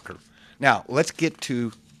from Walker. Now, let's get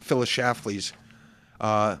to Phyllis Schlafly's.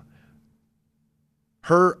 The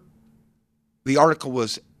article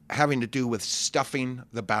was having to do with stuffing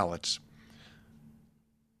the ballots.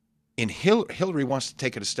 And Hillary wants to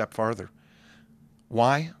take it a step farther.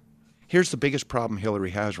 Why? Here's the biggest problem Hillary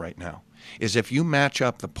has right now, is if you match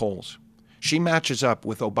up the polls, she matches up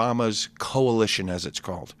with Obama's coalition, as it's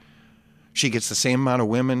called. She gets the same amount of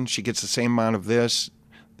women, she gets the same amount of this,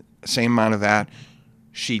 same amount of that.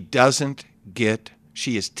 She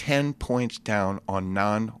is 10 points down on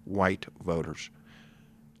non-white voters.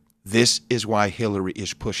 This is why Hillary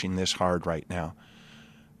is pushing this hard right now.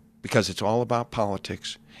 Because it's all about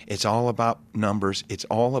politics. It's all about numbers. It's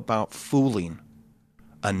all about fooling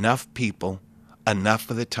enough people,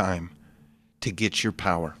 enough of the time, to get your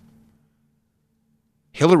power.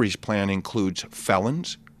 Hillary's plan includes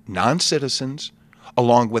felons, non-citizens,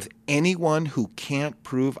 along with anyone who can't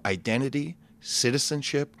prove identity,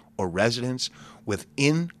 citizenship, or residence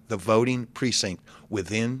within the voting precinct.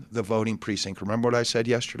 Within the voting precinct. Remember what I said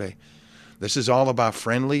yesterday? This is all about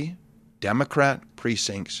friendly Democrat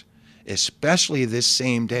precincts, especially this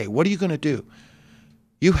same day. What are you going to do?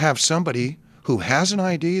 You have somebody who has an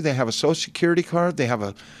ID, they have a Social Security card, they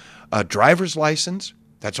have a driver's license.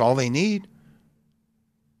 That's all they need.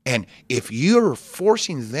 And if you're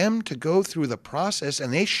forcing them to go through the process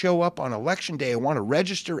and they show up on election day and want to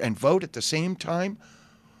register and vote at the same time,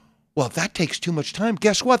 well, if that takes too much time,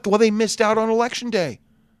 guess what? Well, they missed out on election day.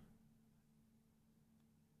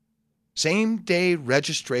 Same day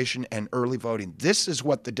registration and early voting. This is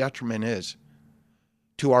what the detriment is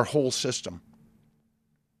to our whole system.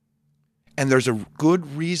 And there's a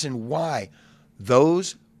good reason why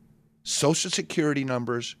those Social Security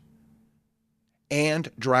numbers and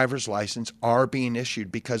driver's license are being issued,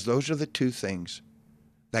 because those are the two things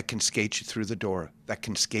that can skate you through the door, that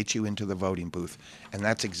can skate you into the voting booth. And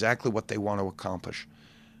that's exactly what they want to accomplish.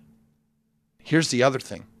 Here's the other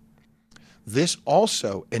thing. This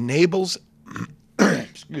also enables,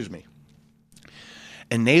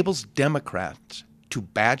 enables Democrats to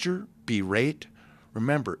badger, berate.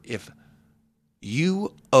 Remember, if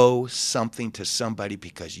you owe something to somebody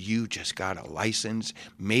because you just got a license,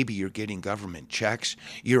 maybe you're getting government checks,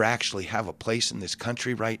 you actually have a place in this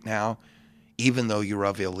country right now, even though you're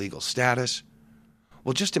of illegal status.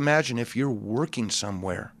 Well, just imagine if you're working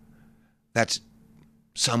somewhere that's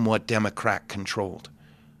somewhat Democrat controlled.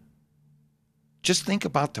 Just think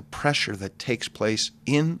about the pressure that takes place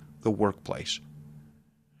in the workplace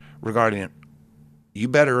regarding it. You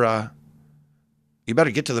better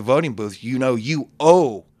get to the voting booth. You know you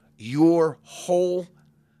owe your whole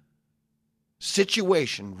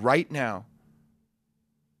situation right now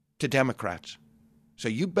to Democrats. So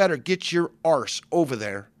you better get your arse over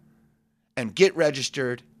there and get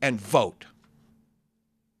registered and vote.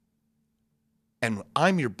 And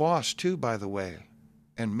I'm your boss too, by the way.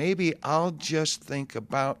 And maybe I'll just think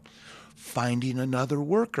about finding another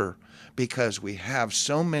worker, because we have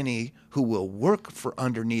so many who will work for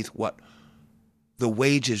underneath what the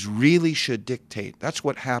wages really should dictate. That's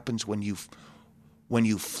what happens when you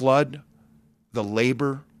flood the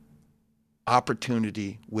labor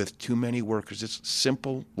opportunity with too many workers. It's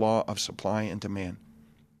simple law of supply and demand.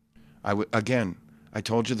 I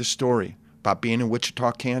told you the story about being in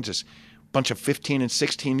Wichita, Kansas. A bunch of 15 and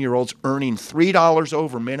 16-year-olds earning $3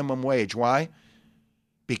 over minimum wage. Why?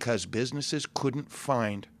 Because businesses couldn't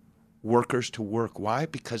find workers to work. Why?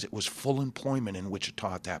 Because it was full employment in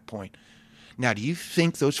Wichita at that point. Now, do you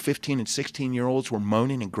think those 15 and 16-year-olds were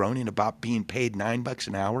moaning and groaning about being paid $9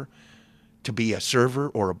 an hour to be a server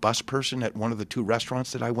or a bus person at one of the two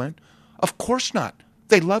restaurants that I went? Of course not.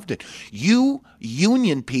 They loved it. You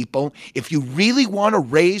union people, if you really want to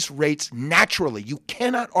raise rates naturally, you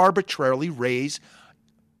cannot arbitrarily raise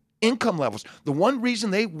income levels. The one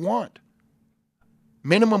reason they want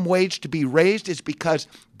minimum wage to be raised is because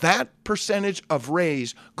that percentage of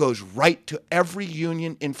raise goes right to every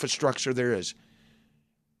union infrastructure there is.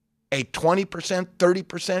 A 20%, 30%,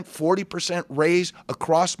 40% raise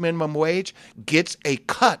across minimum wage gets a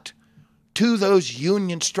cut to those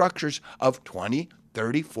union structures of 20,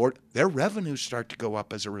 30, 40. Their revenues start to go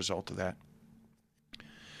up as a result of that.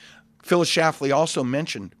 Phyllis Schlafly also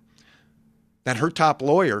mentioned that her top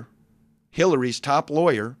lawyer, Hillary's top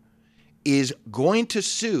lawyer, is going to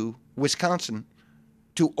sue Wisconsin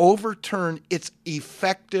to overturn its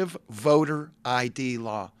effective voter ID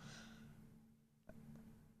law.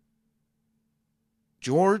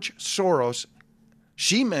 George Soros,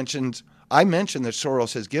 I mentioned that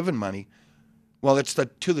Soros has given money. Well, it's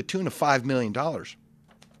to the tune of $5 million. The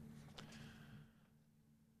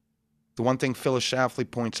one thing Phyllis Schlafly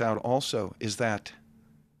points out also is that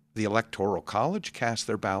the Electoral College cast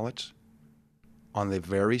their ballots on the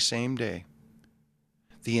very same day.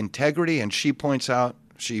 The integrity, and she points out,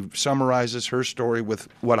 she summarizes her story with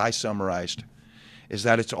what I summarized, is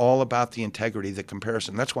that it's all about the integrity, the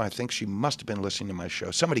comparison. That's why I think she must have been listening to my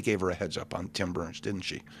show. Somebody gave her a heads up on Tim Burns,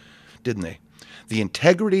 didn't they? The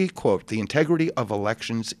integrity, quote, the integrity of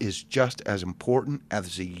elections is just as important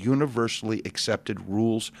as the universally accepted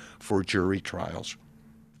rules for jury trials.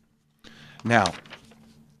 Now,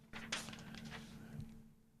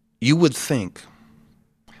 you would think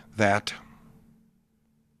that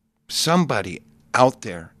somebody out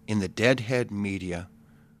there in the deadhead media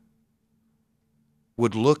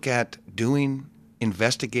would look at doing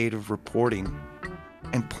investigative reporting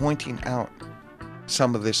and pointing out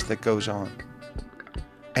some of this that goes on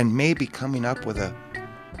and maybe coming up with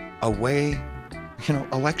a way,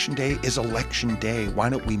 election day is election day. Why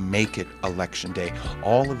don't we make it election day?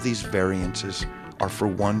 All of these variances are for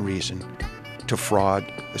one reason, to fraud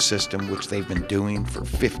the system, which they've been doing for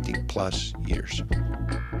 50 plus years.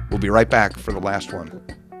 We'll be right back for the last one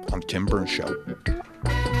on Tim Burns Show.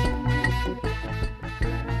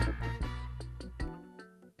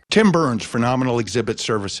 Tim Burns, Phenomenal Exhibit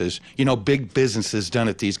Services. Big businesses done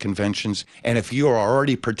at these conventions. And if you are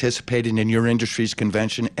already participating in your industry's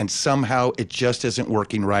convention and somehow it just isn't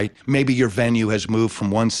working right, maybe your venue has moved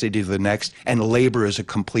from one city to the next and labor is a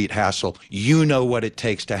complete hassle. You know what it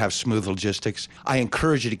takes to have smooth logistics. I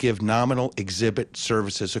encourage you to give Nominal Exhibit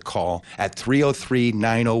Services a call at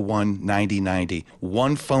 303-901-9090.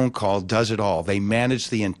 One phone call does it all. They manage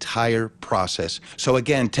the entire process. So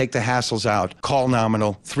again, take the hassles out. Call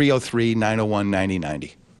Nominal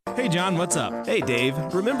 303-901-9090. Hey, John, what's up? Hey, Dave.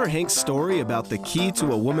 Remember Hank's story about the key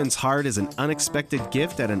to a woman's heart is an unexpected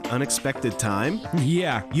gift at an unexpected time?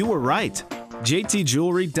 Yeah. You were right. JT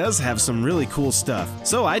Jewelry does have some really cool stuff.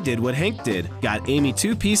 So I did what Hank did. Got Amy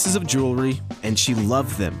 2 pieces of jewelry, and she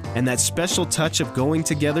loved them. And that special touch of going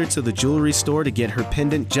together to the jewelry store to get her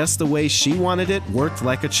pendant just the way she wanted it worked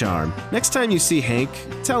like a charm. Next time you see Hank,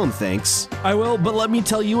 tell him thanks. I will, but let me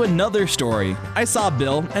tell you another story. I saw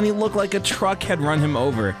Bill, and he looked like a truck had run him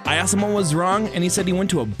over. I asked him what was wrong, and he said he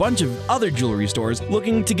went to a bunch of other jewelry stores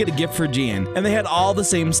looking to get a gift for Jan, and they had all the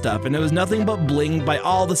same stuff, and it was nothing but bling by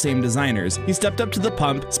all the same designers. He stepped up to the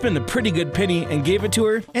pump, spent a pretty good penny, and gave it to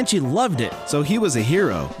her, and she loved it. So he was a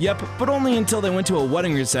hero. Yep, but only until they went to a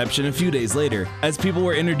wedding reception a few days later. As people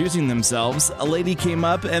were introducing themselves, a lady came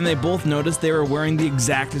up, and they both noticed they were wearing the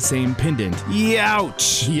exact same pendant.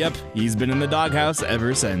 Youch! Yep, he's been in the doghouse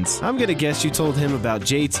ever since. I'm gonna guess you told him about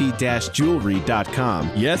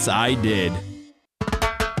jt-jewelry.com. Yes, I did.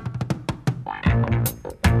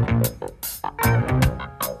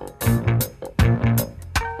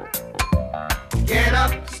 Get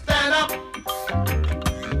up, stand up.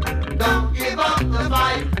 Don't give up the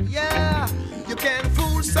fight. Yeah, you can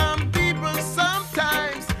fool some people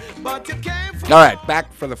sometimes, but you can't fool. All right,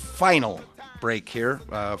 back for the final break here,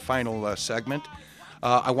 final segment.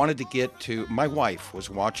 I wanted to get to, my wife was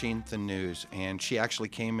watching the news, and she actually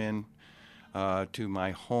came in to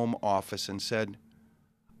my home office and said,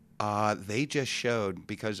 they just showed,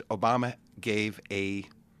 because Obama gave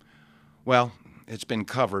it's been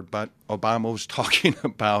covered, but Obama was talking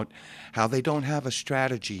about how they don't have a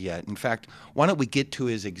strategy yet. In fact, why don't we get to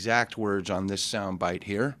his exact words on this soundbite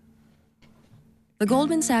here? The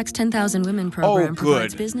Goldman Sachs 10,000 Women program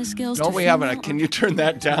provides business skills Don't to we have can you turn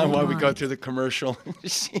that down while we go through the commercial?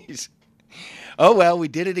 Jeez. Oh, well, we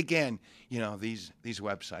did it again. These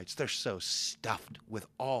websites, they're so stuffed with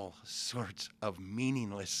all sorts of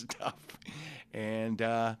meaningless stuff. And,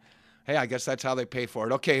 hey, I guess that's how they pay for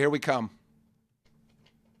it. Okay, here we come.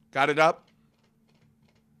 Got it up?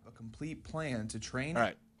 A complete plan to train. All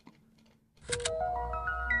right.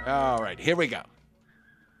 All right, here we go.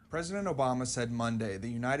 President Obama said Monday the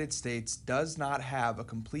United States does not have a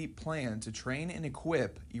complete plan to train and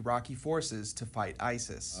equip Iraqi forces to fight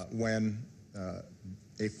ISIS. When a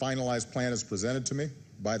finalized plan is presented to me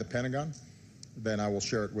by the Pentagon, then I will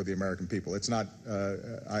share it with the American people. It's not,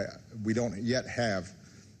 we don't yet have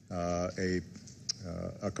a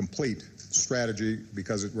complete strategy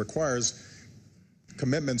because it requires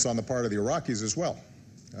commitments on the part of the Iraqis as well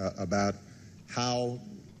about how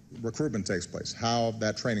recruitment takes place, how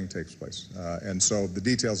that training takes place. And so the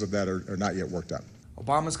details of that are not yet worked out.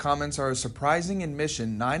 Obama's comments are a surprising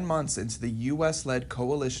admission 9 months into the U.S.-led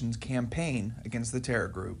coalition's campaign against the terror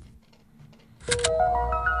group.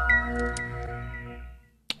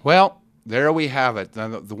 Well, there we have it.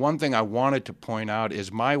 The one thing I wanted to point out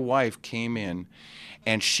is my wife came in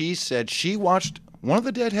and she said she watched one of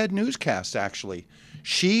the Deadhead newscasts, actually.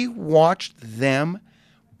 She watched them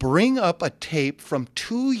bring up a tape from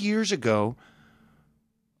 2 years ago,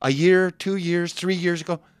 a year, 2 years, 3 years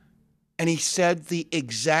ago, and he said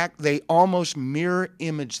they almost mirror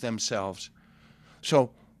image themselves. So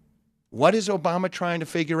what is Obama trying to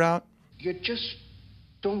figure out? You just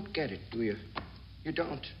don't get it, do you? You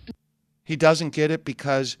don't. He doesn't get it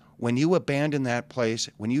because when you abandon that place,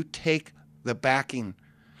 when you take the backing,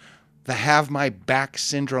 the have my back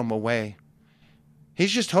syndrome away,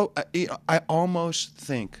 he's just, I almost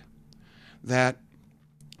think that,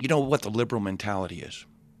 you know what the liberal mentality is.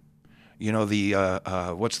 You know,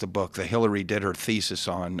 what's the book that Hillary did her thesis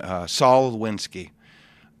on, Saul Alinsky.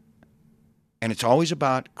 And it's always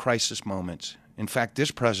about crisis moments. In fact, this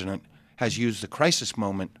president has used the crisis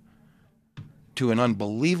moment to an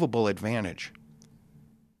unbelievable advantage.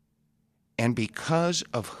 And because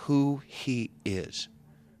of who he is,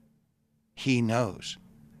 he knows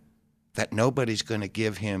that nobody's going to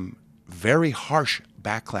give him very harsh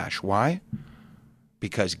backlash. Why?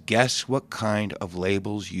 Because guess what kind of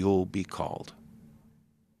labels you'll be called?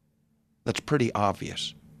 That's pretty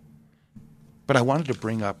obvious. But I wanted to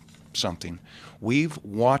bring up something. We've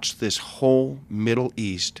watched this whole Middle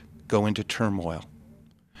East go into turmoil.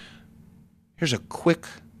 Here's a quick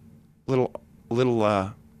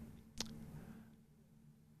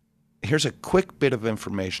here's a quick bit of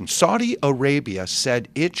information. Saudi Arabia said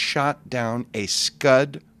it shot down a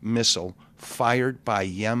Scud missile fired by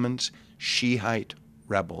Yemen's Shiite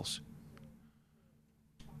rebels.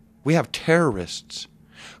 We have terrorists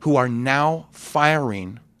who are now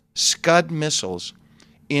firing Scud missiles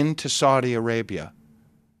into Saudi Arabia.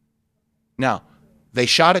 Now, they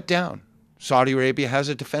shot it down. Saudi Arabia has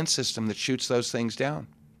a defense system that shoots those things down.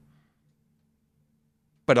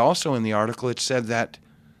 But also in the article it said that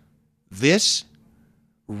this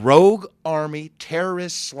rogue army,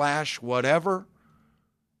 terrorist / whatever,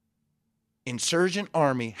 insurgent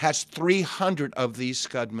army has 300 of these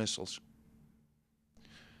Scud missiles.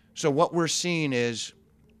 So what we're seeing is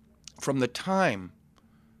from the time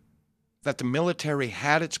that the military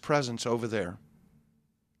had its presence over there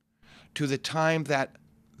to the time that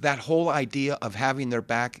that whole idea of having their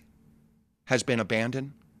back has been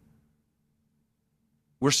abandoned,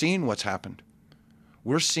 we're seeing what's happened.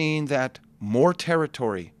 We're seeing that more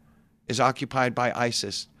territory is occupied by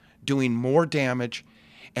ISIS, doing more damage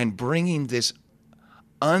and bringing this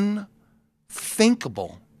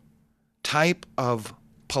unthinkable type of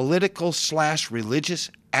political / religious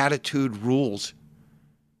attitude rules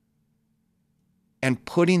and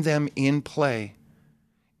putting them in play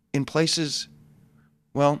in places,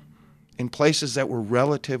 well, in places that were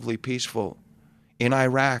relatively peaceful. In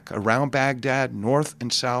Iraq, around Baghdad, north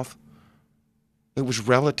and south, it was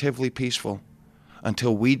relatively peaceful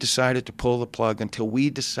until we decided to pull the plug, until we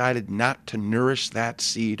decided not to nourish that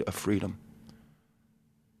seed of freedom.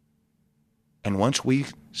 And once we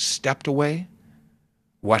stepped away,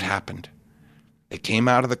 what happened? They came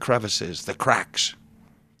out of the crevices, the cracks.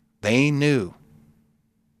 They knew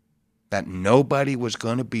that nobody was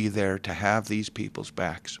going to be there to have these people's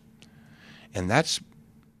backs. And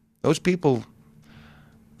those people,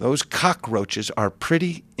 those cockroaches are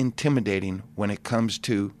pretty intimidating when it comes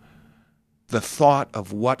to the thought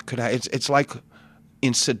of what could happen. It's like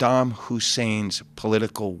in Saddam Hussein's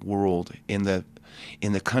political world in the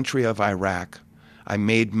country of Iraq. I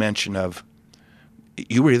made mention of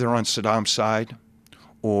you were either on Saddam's side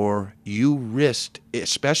or you risked,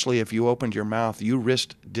 especially if you opened your mouth, you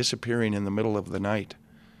risked disappearing in the middle of the night.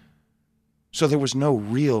 So there was no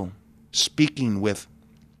real speaking with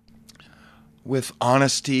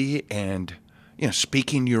honesty and,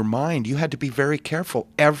 speaking your mind. You had to be very careful.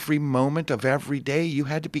 Every moment of every day, you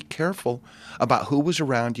had to be careful about who was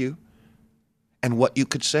around you and what you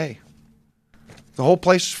could say. The whole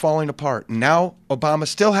place is falling apart. Now, Obama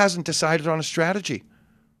still hasn't decided on a strategy.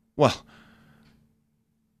 Well,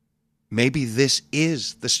 maybe this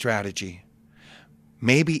is the strategy.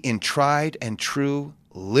 Maybe in tried and true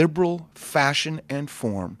liberal fashion and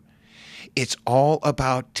form, it's all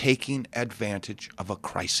about taking advantage of a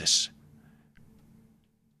crisis.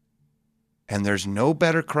 And there's no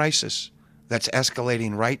better crisis that's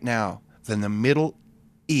escalating right now than the Middle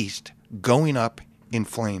East going up in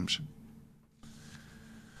flames.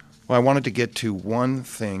 Well, I wanted to get to one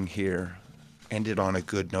thing here, end it on a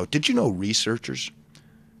good note. Did you know researchers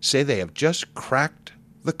say they have just cracked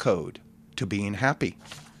the code to being happy?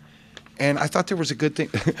 And I thought there was a good thing,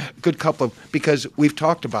 good couple of, because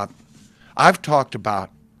I've talked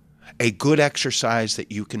about a good exercise that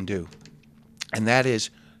you can do, and that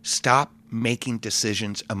is stop making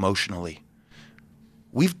decisions emotionally.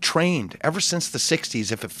 We've trained ever since the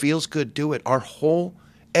 60s, if it feels good, do it. Our whole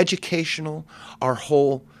educational, our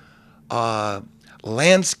whole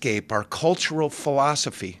landscape, our cultural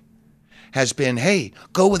philosophy has been, hey,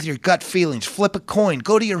 go with your gut feelings, flip a coin,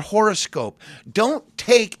 go to your horoscope. Don't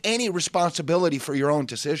take any responsibility for your own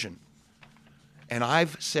decision. And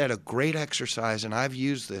I've said a great exercise, and I've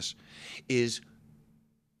used this, is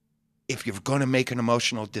if you're going to make an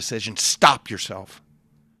emotional decision, stop yourself.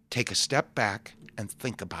 Take a step back and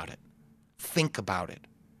think about it. Think about it.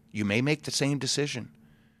 You may make the same decision,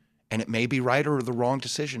 and it may be right or the wrong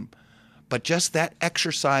decision, but just that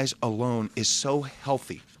exercise alone is so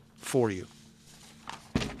healthy for you.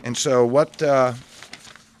 And so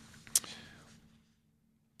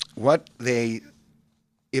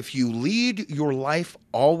if you lead your life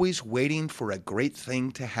always waiting for a great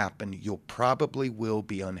thing to happen, you'll probably will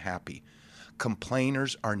be unhappy.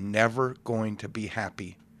 Complainers are never going to be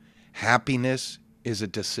happy. Happiness is a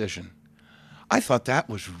decision. I thought that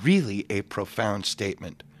was really a profound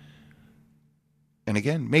statement. And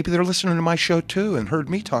again, maybe they're listening to my show too and heard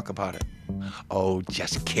me talk about it. Oh,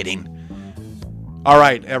 just kidding. All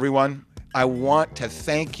right, everyone. I want to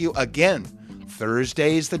thank you again.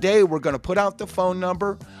 Thursday is the day we're going to put out the phone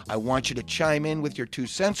number. I want you to chime in with your 2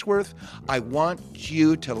 cents worth. I want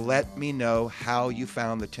you to let me know how you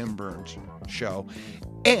found the Tim Burns Show.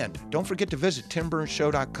 And don't forget to visit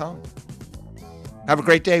timburnshow.com. Have a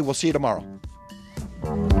great day. We'll see you tomorrow.